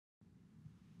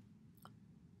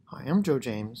Hi, I'm Joe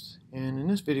James, and in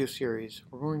this video series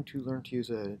we're going to learn to use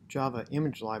a Java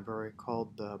image library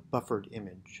called the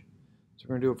BufferedImage. So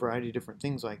we're going to do a variety of different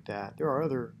things like that. There are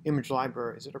other image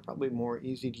libraries that are probably more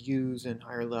easy to use and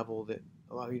higher level that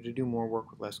allow you to do more work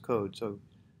with less code. So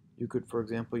you could, for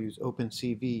example, use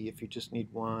OpenCV if you just need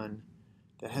one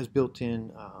that has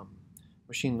built-in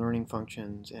machine learning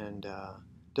functions and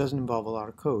doesn't involve a lot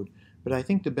of code. But I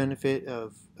think the benefit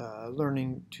of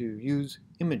learning to use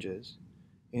images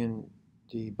in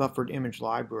the buffered image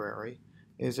library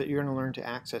is that you're going to learn to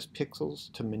access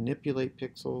pixels, to manipulate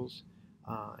pixels,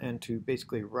 and to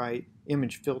basically write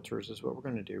image filters is what we're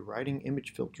going to do. Writing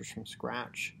image filters from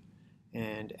scratch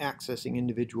and accessing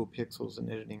individual pixels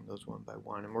and editing those one by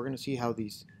one. And we're going to see how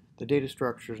the data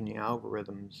structures and the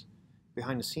algorithms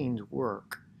behind the scenes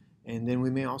work. And then we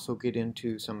may also get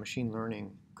into some machine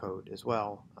learning code as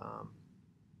well.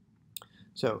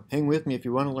 So hang with me if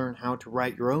you want to learn how to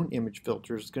write your own image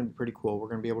filters. It's going to be pretty cool. We're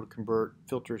going to be able to convert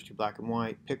filters to black and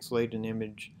white, pixelate an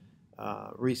image,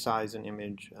 resize an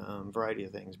image, variety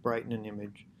of things, brighten an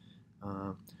image.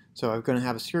 So I'm going to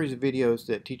have a series of videos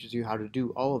that teaches you how to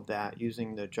do all of that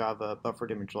using the Java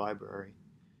BufferedImage library.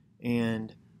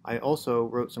 And I also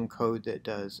wrote some code that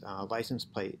does license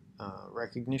plate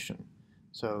recognition.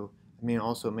 So I may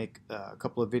also make a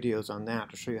couple of videos on that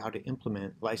to show you how to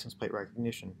implement license plate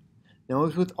recognition. Now,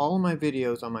 as with all of my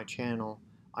videos on my channel,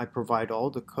 I provide all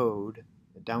the code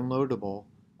downloadable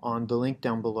on the link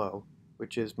down below,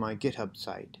 which is my GitHub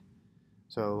site.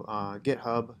 So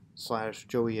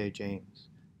GitHub/JoeAJames.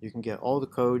 You can get all the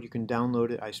code, you can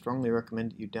download it. I strongly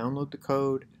recommend that you download the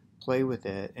code, play with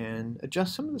it, and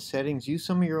adjust some of the settings, use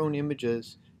some of your own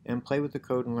images, and play with the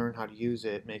code and learn how to use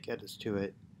it, make edits to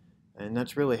it. And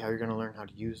that's really how you're going to learn how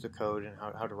to use the code and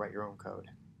how to write your own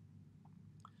code.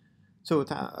 So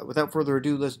without further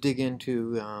ado, let's dig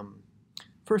into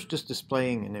first just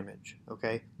displaying an image,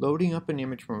 okay? Loading up an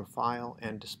image from a file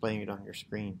and displaying it on your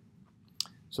screen.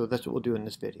 So that's what we'll do in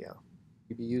this video.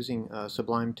 We'll be using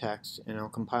Sublime Text, and I'll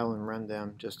compile and run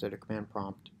them just at a command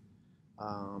prompt.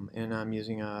 And I'm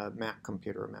using a Mac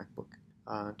computer, a MacBook.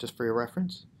 Just for your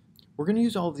reference, we're going to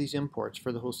use all of these imports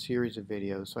for the whole series of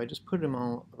videos, so I just put them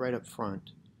all right up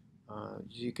front.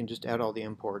 You can just add all the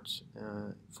imports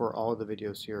for all of the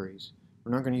video series.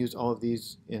 We're not going to use all of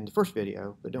these in the first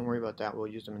video, but don't worry about that. We'll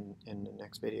use them in the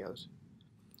next videos.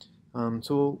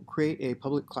 So we'll create a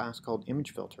public class called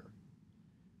ImageFilter.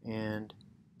 And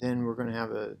then we're going to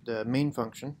have the main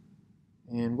function.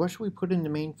 And what should we put in the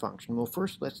main function? Well,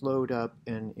 first let's load up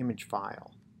an image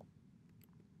file.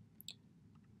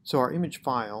 So our image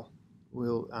file,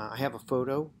 I have a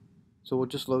photo, so we'll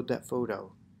just load that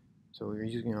photo. So we're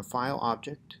using a file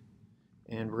object,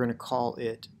 and we're going to call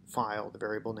it file, the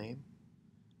variable name.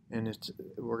 And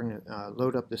we're going to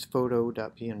load up this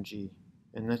photo.png.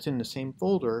 And that's in the same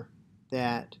folder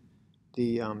that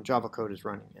the Java code is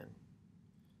running in.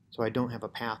 So I don't have a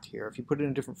path here. If you put it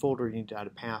in a different folder, you need to add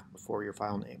a path before your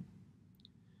file name.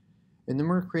 And then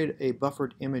we're going to create a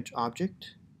buffered image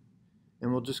object,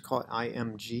 and we'll just call it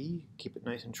img, keep it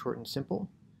nice and short and simple.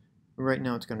 And right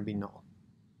now it's going to be null.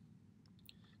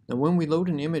 Now when we load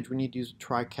an image, we need to use a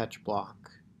try-catch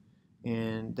block.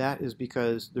 And that is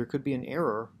because there could be an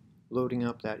error loading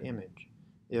up that image.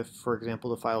 If, for example,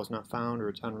 the file is not found or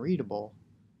it's unreadable,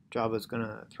 Java is going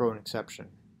to throw an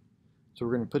exception. So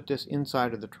we're going to put this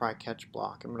inside of the try-catch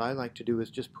block. And what I like to do is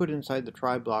just put inside the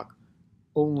try block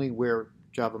only where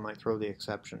Java might throw the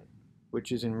exception, which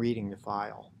is in reading the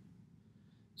file.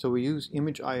 So we use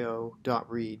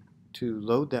image.io.read to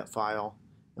load that file,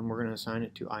 and we're going to assign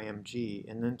it to img,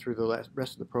 and then through the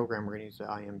rest of the program we're going to use the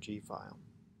img file,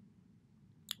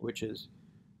 which is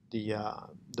the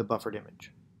buffered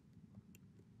image.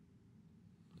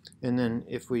 And then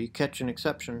if we catch an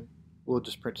exception, we'll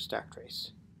just print a stack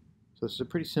trace. So it's a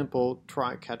pretty simple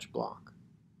try-catch block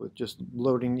with just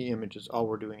loading the images, all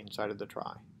we're doing inside of the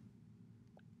try.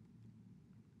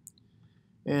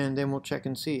 And then we'll check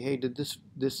and see, hey, did this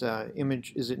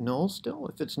image, is it null still?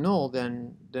 If it's null,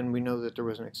 then we know that there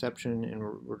was an exception, and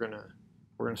we're gonna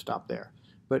stop there.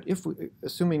 But if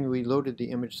assuming we loaded the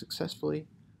image successfully,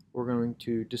 we're going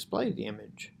to display the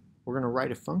image. We're going to write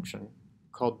a function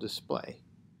called display,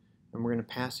 and we're going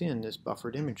to pass in this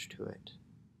buffered image to it.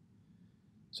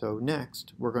 So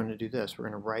next, we're going to do this. We're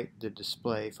going to write the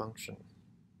display function.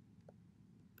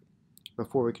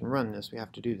 Before we can run this, we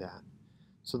have to do that.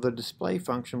 So the display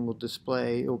function will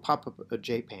display, it will pop up a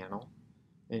JPanel,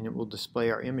 and it will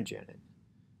display our image in it.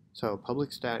 So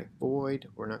public static void,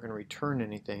 we're not going to return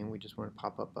anything, we just want to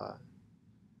pop up a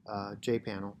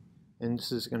JPanel. And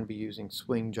this is going to be using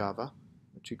Swing Java,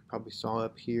 which you probably saw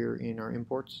up here in our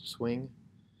imports, Swing.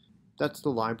 That's the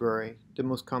library, the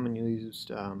most commonly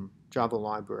used Java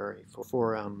library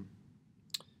for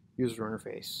user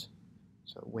interface,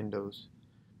 so Windows.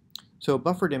 So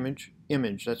buffered image,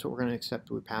 that's what we're going to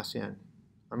accept we pass in.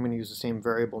 I'm going to use the same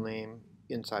variable name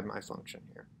inside my function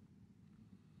here.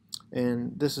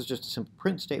 And this is just a simple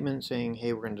print statement saying,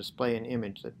 hey, we're going to display an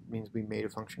image. That means we made a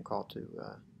function call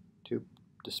to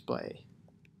display.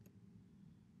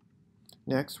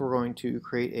 Next, we're going to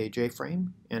create a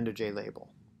JFrame and a JLabel.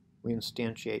 We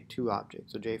instantiate two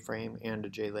objects, a JFrame and a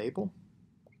JLabel.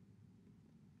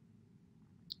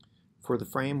 For the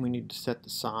frame, we need to set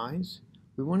the size.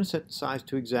 We want to set the size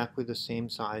to exactly the same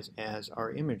size as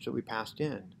our image that we passed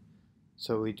in.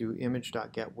 So we do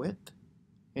image.getWidth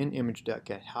and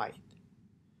image.getHeight.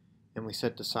 And we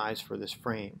set the size for this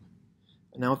frame.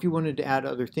 Now if you wanted to add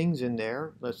other things in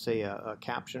there, let's say a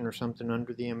caption or something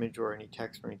under the image or any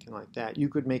text or anything like that, you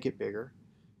could make it bigger.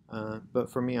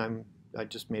 But for me, I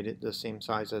just made it the same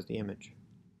size as the image.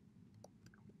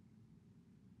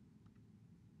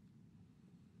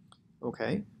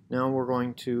 Okay, now we're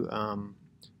going to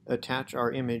attach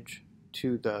our image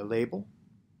to the label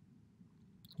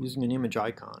using an image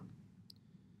icon.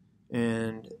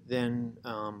 And then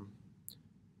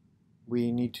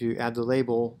we need to add the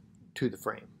label to the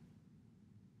frame.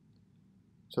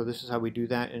 So this is how we do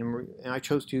that, and I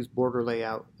chose to use border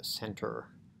layout center.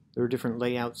 There are different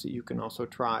layouts that you can also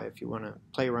try if you want to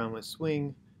play around with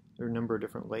swing. There are a number of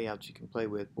different layouts you can play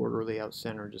with. Border layout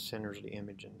center just centers the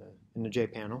image in the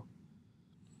JPanel.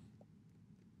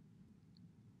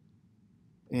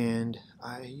 And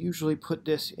I usually put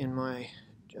this in my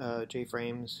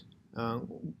JFrames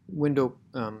window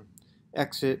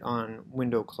exit on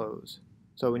window close.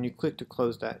 So when you click to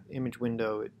close that image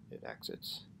window, it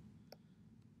exits.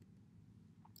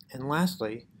 And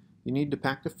lastly, you need to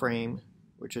pack the frame,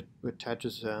 which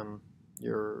attaches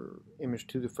your image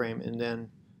to the frame, and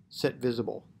then set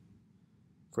visible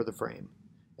for the frame.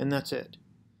 And that's it.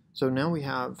 So now we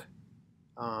have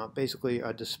basically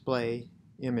a display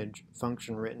image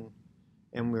function written,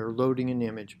 and we're loading an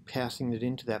image, passing it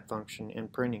into that function,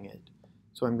 and printing it.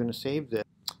 So I'm going to save this,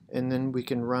 and then we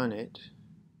can run it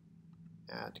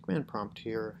at command prompt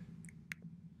here.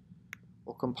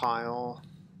 We'll compile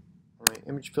my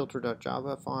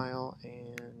imagefilter.java file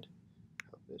and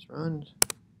hope this runs.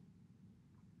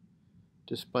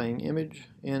 Displaying image,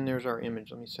 and there's our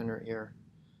image. Let me center it here.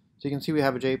 So you can see we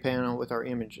have a JPanel with our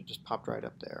image that just popped right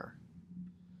up there.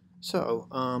 So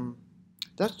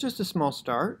that's just a small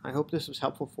start. I hope this was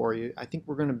helpful for you. I think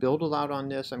we're going to build a lot on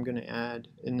this. I'm going to add,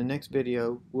 in the next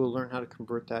video, we'll learn how to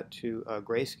convert that to a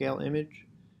grayscale image,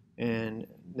 and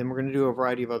then we're going to do a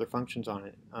variety of other functions on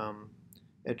it.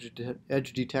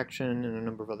 Edge detection and a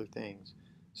number of other things.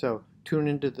 So tune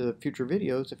into the future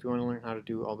videos if you want to learn how to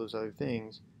do all those other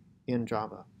things in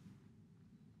Java.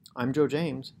 I'm Joe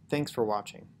James. Thanks for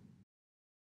watching.